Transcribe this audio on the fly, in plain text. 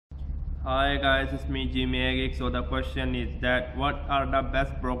Hi guys, it's me Geek. So the question is that what are the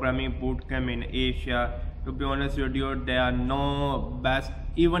best programming bootcamp in Asia? To be honest with you, there are no best.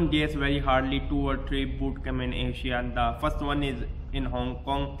 Even there's very hardly 2 or 3 bootcamp in Asia. And the first one is in Hong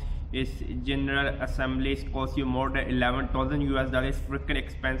Kong. It's General Assembly. It costs you more than 11,000 US dollars. Freaking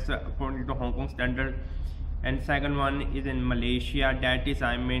expensive according to Hong Kong standard. And second one is in Malaysia. That is,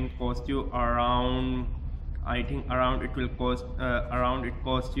 cost you around. I think around it will cost it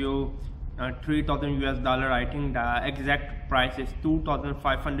cost you 3,000 US dollar. I think the exact price is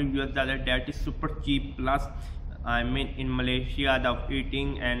 2,500 US dollar. That is super cheap. Plus in Malaysia the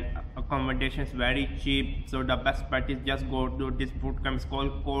eating and accommodation is very cheap, so the best part is just go to this bootcamp. It's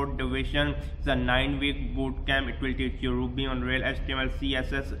called Code Division. It's a 9-week bootcamp. It will teach you Ruby on Rails, HTML,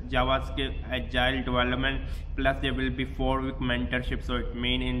 CSS, JavaScript, agile development, plus there will be 4-week mentorship. So it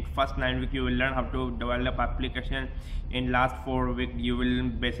means in first 9 weeks you will learn how to develop application. In last 4 weeks you will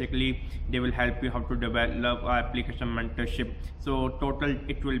basically they will help you how to develop application mentorship. So total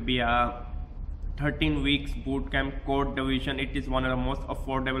it will be a 13 weeks bootcamp. Code Division, it is one of the most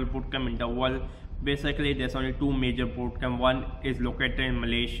affordable bootcamp in the world. Basically there's only 2 major bootcamp. One is located in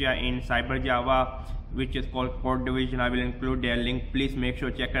Malaysia in Cyberjava, which is called Code Division. I will include their link. Please make sure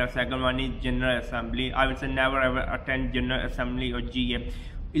check it out. Second one is General Assembly. I will say never ever attend General Assembly or GA.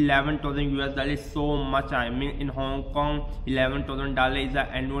 11,000 US dollars, so much. In Hong Kong, $11,000 is the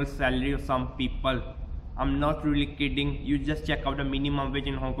annual salary of some people. I'm not really kidding. You just check out the minimum wage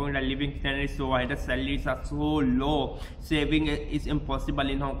in Hong Kong. The living standard is so high, the salaries are so low. Saving is impossible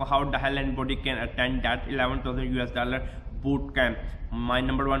in Hong Kong. How the hell anybody can attend that 11,000 US dollar bootcamp? My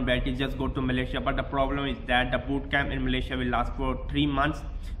number one bet is just go to Malaysia. But the problem is that the bootcamp in Malaysia will last for 3 months,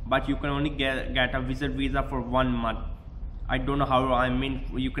 but you can only get a visit visa for 1 month. I don't know how.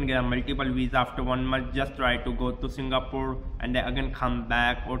 You can get a multiple visa after 1 month. Just try to go to Singapore and then again come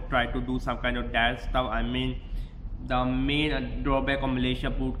back, or try to do some kind of that stuff. The main drawback of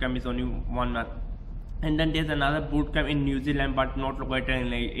Malaysia bootcamp is only 1 month. And then there's another bootcamp in New Zealand, but not located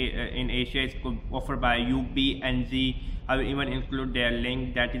in Asia. It's offered by UBNZ. I will even include their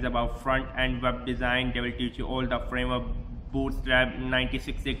link. That is about front end web design. They will teach you all the framework, Bootstrap,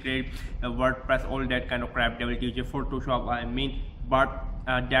 96 Secret, WordPress, all that kind of crap. They will teach you Photoshop. But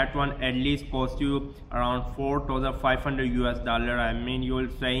that one at least cost you around 4,500 US dollar. You will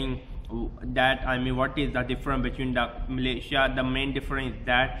saying that what is the difference between the Malaysia? The main difference is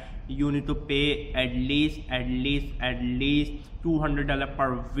that you need to pay at least $200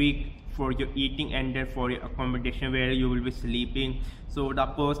 per week for your eating and then for your accommodation where you will be sleeping. So the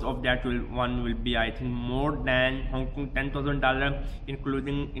cost of that will be, I think, more than Hong Kong $10,000,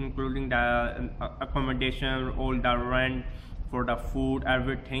 including the accommodation, all the rent, for the food,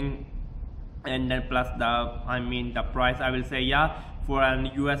 everything, and then plus the price. I will say, yeah, for an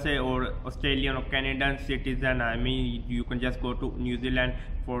USA or Australian or Canadian citizen, you can just go to New Zealand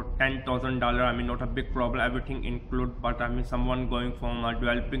for $10,000. Not a big problem, everything include. But someone going from a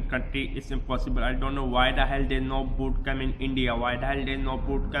developing country, it's impossible. I don't know why the hell there's no bootcamp in India, why the hell there's no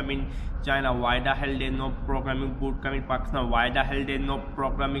bootcamp in China, why the hell there's no programming bootcamp in Pakistan, why the hell there's no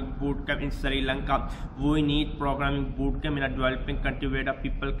programming bootcamp in Sri Lanka. We need programming bootcamp in a developing country where the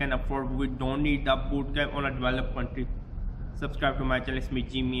people can afford. We don't need a bootcamp on a developed country. Subscribe to my channel. It's me,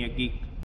 Geek.